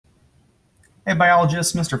Hey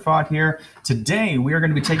biologists, Mr. Fott here. Today we are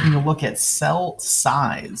going to be taking a look at cell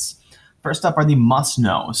size. First up are the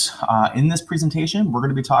must-knows. In this presentation, we're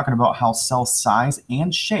going to be talking about how cell size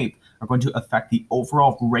and shape are going to affect the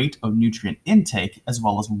overall rate of nutrient intake as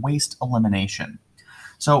well as waste elimination.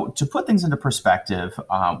 So to put things into perspective,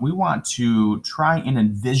 we want to try and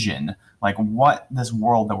envision like what this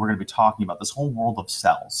world that we're going to be talking about, this whole world of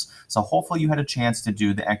cells. So hopefully you had a chance to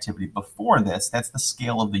do the activity before this. That's the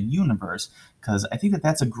scale of the universe, because I think that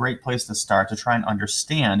that's a great place to start to try and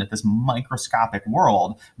understand this microscopic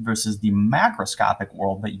world versus the macroscopic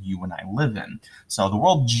world that you and I live in. So the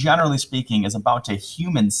world, generally speaking, is about to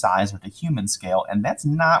human size with a human scale, and that's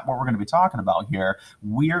not what we're going to be talking about here.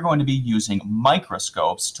 We are going to be using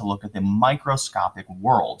microscopes to look at the microscopic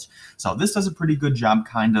world. So this does a pretty good job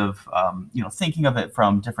kind of thinking of it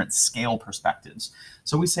from different scale perspectives.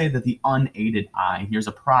 So we say that the unaided eye, here's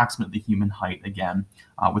approximately human height again,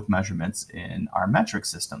 with measurements in our metric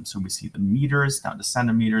system. So we see the meters down to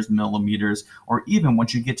centimeters, millimeters, or even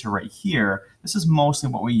once you get to right here, this is mostly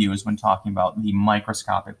what we use when talking about the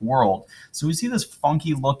microscopic world. So we see this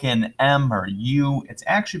funky looking M or U. It's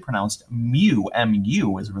actually pronounced mu.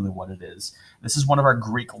 MU is really what it is. This is one of our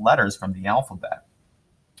Greek letters from the alphabet.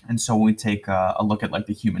 And so when we take a look at like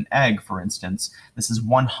the human egg, for instance, this is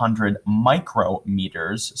 100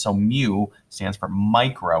 micrometers. So mu stands for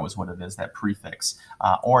micro is what it is, that prefix.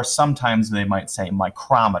 Or sometimes they might say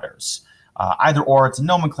micrometers. Either or, it's a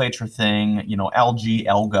nomenclature thing, LG,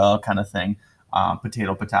 Elga kind of thing,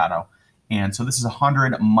 potato, potato. And so this is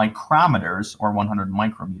 100 micrometers or 100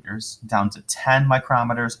 micrometers down to 10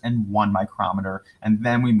 micrometers and 1 micrometer. And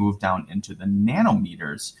then we move down into the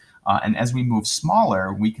nanometers. And as we move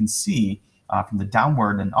smaller, we can see from the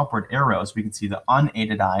downward and upward arrows, we can see the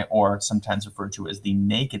unaided eye, or sometimes referred to as the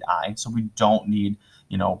naked eye. So we don't need,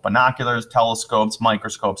 binoculars, telescopes,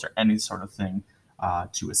 microscopes, or any sort of thing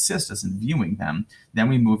to assist us in viewing them. Then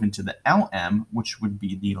we move into the LM, which would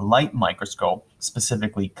be the light microscope,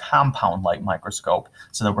 specifically compound light microscope,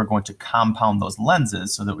 so that we're going to compound those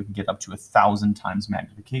lenses so that we can get up to 1,000 times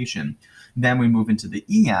magnification. Then we move into the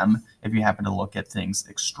EM, if you happen to look at things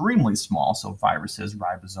extremely small, so viruses,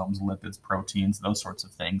 ribosomes, lipids, proteins, those sorts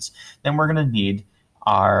of things. Then we're going to need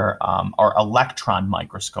our electron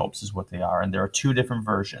microscopes is what they are. And there are two different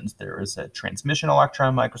versions. There is a transmission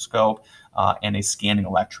electron microscope and a scanning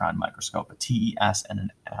electron microscope, a TES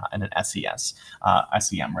and an SES,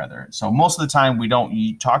 SEM rather. So most of the time we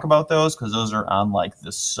don't talk about those because those are on like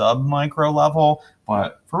the sub-micro level.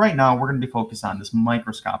 But for right now, we're going to be focused on this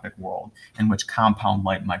microscopic world in which compound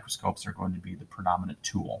light microscopes are going to be the predominant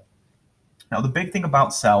tool. Now, the big thing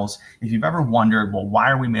about cells, if you've ever wondered, well,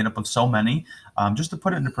 why are we made up of so many? Just to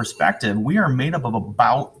put it into perspective, we are made up of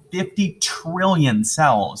about 50 trillion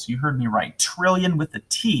cells. You heard me right, trillion with a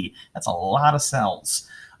T. That's a lot of cells.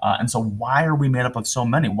 And so why are we made up of so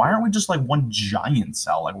many? Why aren't we just like one giant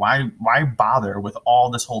cell? Like why bother with all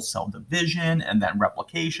this whole cell division and then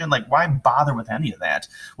replication? Like why bother with any of that?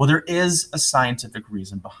 Well, there is a scientific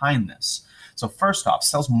reason behind this. So first off,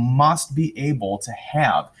 cells must be able to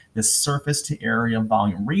have this surface to area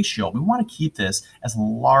volume ratio. We want to keep this as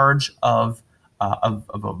large of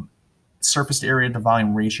a surface to area to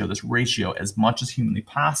volume ratio, this ratio, as much as humanly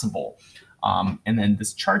possible. And then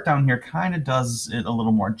this chart down here kind of does it a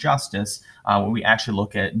little more justice when we actually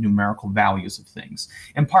look at numerical values of things.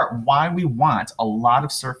 In part, why we want a lot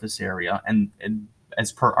of surface area and as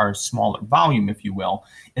per our smaller volume, if you will,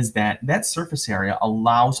 is that that surface area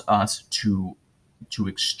allows us to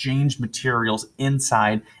exchange materials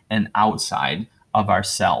inside and outside of our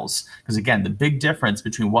cells. Because again, the big difference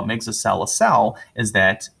between what makes a cell is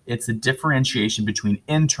that it's the differentiation between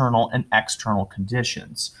internal and external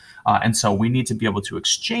conditions. And so we need to be able to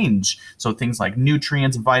exchange. So things like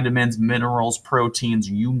nutrients, vitamins, minerals, proteins,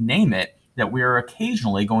 you name it, that we are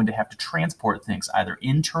occasionally going to have to transport things either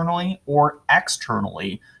internally or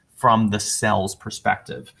externally from the cell's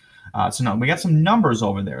perspective. So now we got some numbers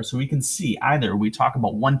over there. So we can see either we talk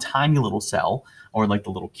about one tiny little cell, or like the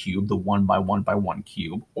little cube, the 1 by 1 by 1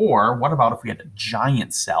 cube, or what about if we had a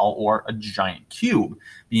giant cell or a giant cube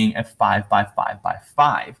being a 5 by 5 by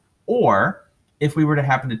 5, or if we were to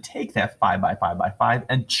happen to take that 5 by 5 by 5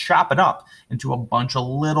 and chop it up into a bunch of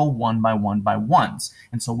little 1 by 1 by 1s.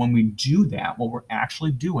 And so when we do that, what we're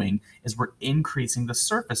actually doing is we're increasing the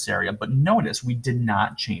surface area. But notice we did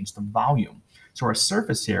not change the volume. So our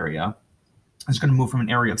surface area is going to move from an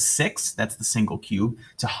area of 6, that's the single cube,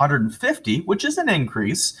 to 150, which is an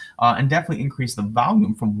increase, and definitely increase the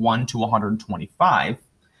volume from 1 to 125.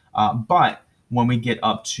 But When we get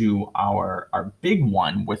up to our big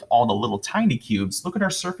one with all the little tiny cubes, look at our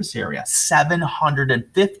surface area,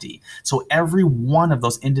 750. So every one of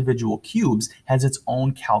those individual cubes has its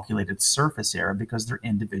own calculated surface area because they're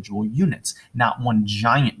individual units, not one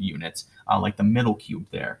giant unit like the middle cube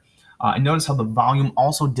there. And notice how the volume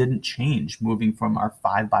also didn't change, moving from our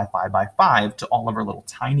 5 by 5 by 5 to all of our little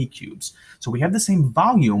tiny cubes. So we have the same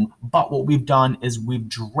volume, but what we've done is we've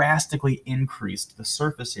drastically increased the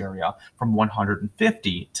surface area from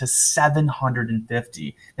 150 to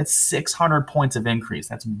 750. That's 600 points of increase.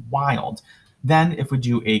 That's wild. Then if we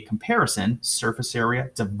do a comparison, surface area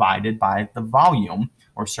divided by the volume,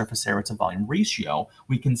 or surface area to volume ratio,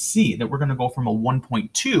 we can see that we're going to go from a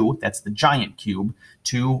 1.2, that's the giant cube,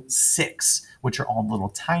 to 6, which are all little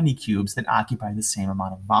tiny cubes that occupy the same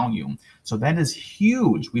amount of volume. So that is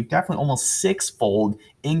huge. We've definitely almost 6-fold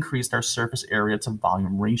increased our surface area to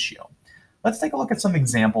volume ratio. Let's take a look at some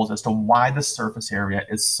examples as to why the surface area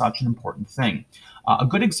is such an important thing. A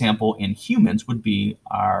good example in humans would be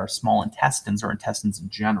our small intestines or intestines in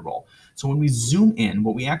general. So when we zoom in,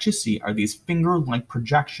 what we actually see are these finger-like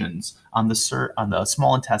projections on the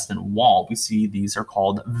small intestine wall. We see these are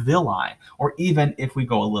called villi, or even if we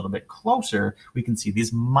go a little bit closer, we can see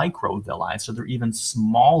these microvilli, so they're even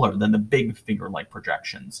smaller than the big finger-like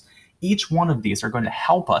projections. Each one of these are going to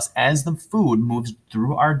help us as the food moves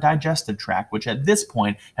through our digestive tract, which at this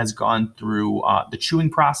point has gone through the chewing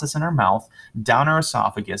process in our mouth, down our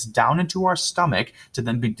esophagus, down into our stomach, to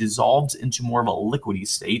then be dissolved into more of a liquidy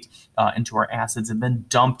state, into our acids, and then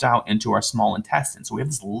dumped out into our small intestine. So we have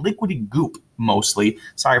this liquidy goop mostly.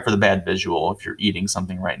 Sorry for the bad visual if you're eating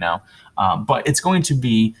something right now. But it's going to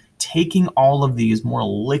be taking all of these more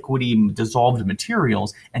liquidy dissolved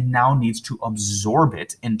materials and now needs to absorb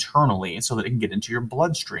it internally so that it can get into your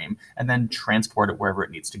bloodstream and then transport it wherever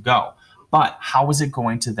it needs to go. But how is it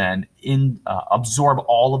going to then absorb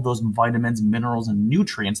all of those vitamins, minerals, and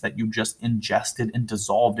nutrients that you just ingested and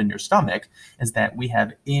dissolved in your stomach? Is that we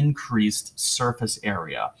have increased surface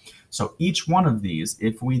area. So each one of these,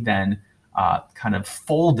 if we then kind of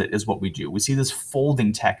fold it, is what we do. We see this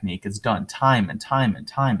folding technique is done time and time and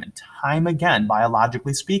time and time again,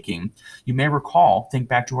 biologically speaking. You may recall, think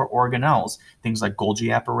back to our organelles, things like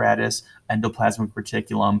Golgi apparatus, endoplasmic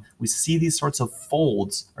reticulum. We see these sorts of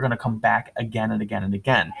folds are going to come back again and again and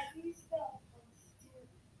again.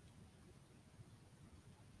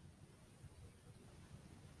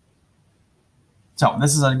 So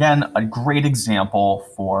this is, again, a great example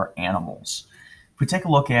for animals. If we take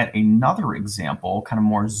a look at another example, kind of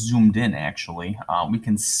more zoomed in actually, we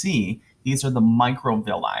can see these are the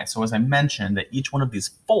microvilli. So as I mentioned, that each one of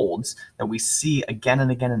these folds that we see again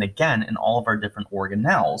and again and again in all of our different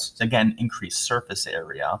organelles, to again increase surface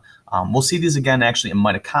area. We'll see these again actually in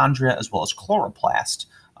mitochondria as well as chloroplast,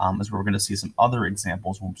 as we're going to see some other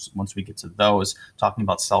examples once we get to those, talking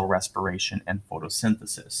about cell respiration and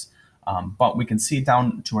photosynthesis. But we can see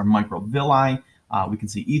down to our microvilli, we can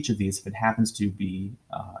see each of these, if it happens to be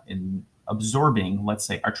in absorbing, let's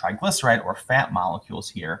say, our triglyceride or fat molecules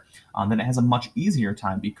here, then it has a much easier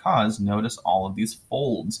time because notice all of these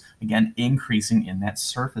folds, again, increasing in that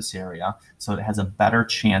surface area. So it has a better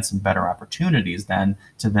chance and better opportunities then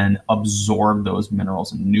to then absorb those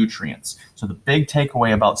minerals and nutrients. So the big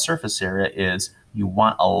takeaway about surface area is you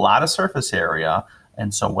want a lot of surface area.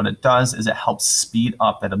 And so what it does is it helps speed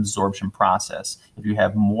up that absorption process. If you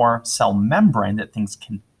have more cell membrane that things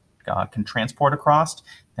can transport across,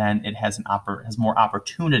 then it has more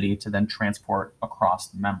opportunity to then transport across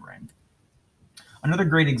the membrane. Another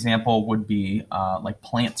great example would be like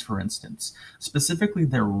plants, for instance, specifically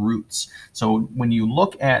their roots. So when you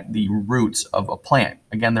look at the roots of a plant,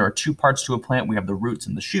 again, there are two parts to a plant. We have the roots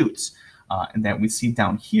and the shoots, and that we see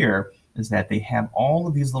down here is that they have all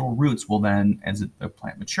of these little roots will then, as the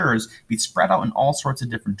plant matures, be spread out in all sorts of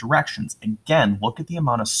different directions. Again, look at the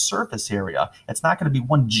amount of surface area. It's not going to be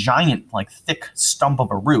one giant, like thick stump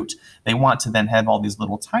of a root. They want to then have all these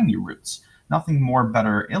little tiny roots. Nothing more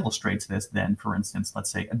better illustrates this than, for instance,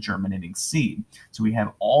 let's say a germinating seed. So we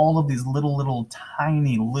have all of these little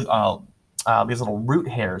tiny these little root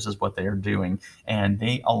hairs is what they are doing, and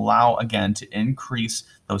they allow, again, to increase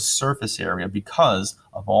those surface area because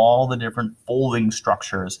of all the different folding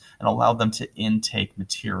structures and allow them to intake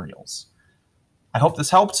materials. I hope this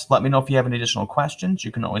helped. Let me know if you have any additional questions.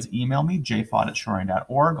 You can always email me,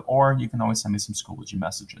 jfod@shoreline.org, or you can always send me some Schoology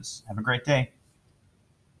messages. Have a great day.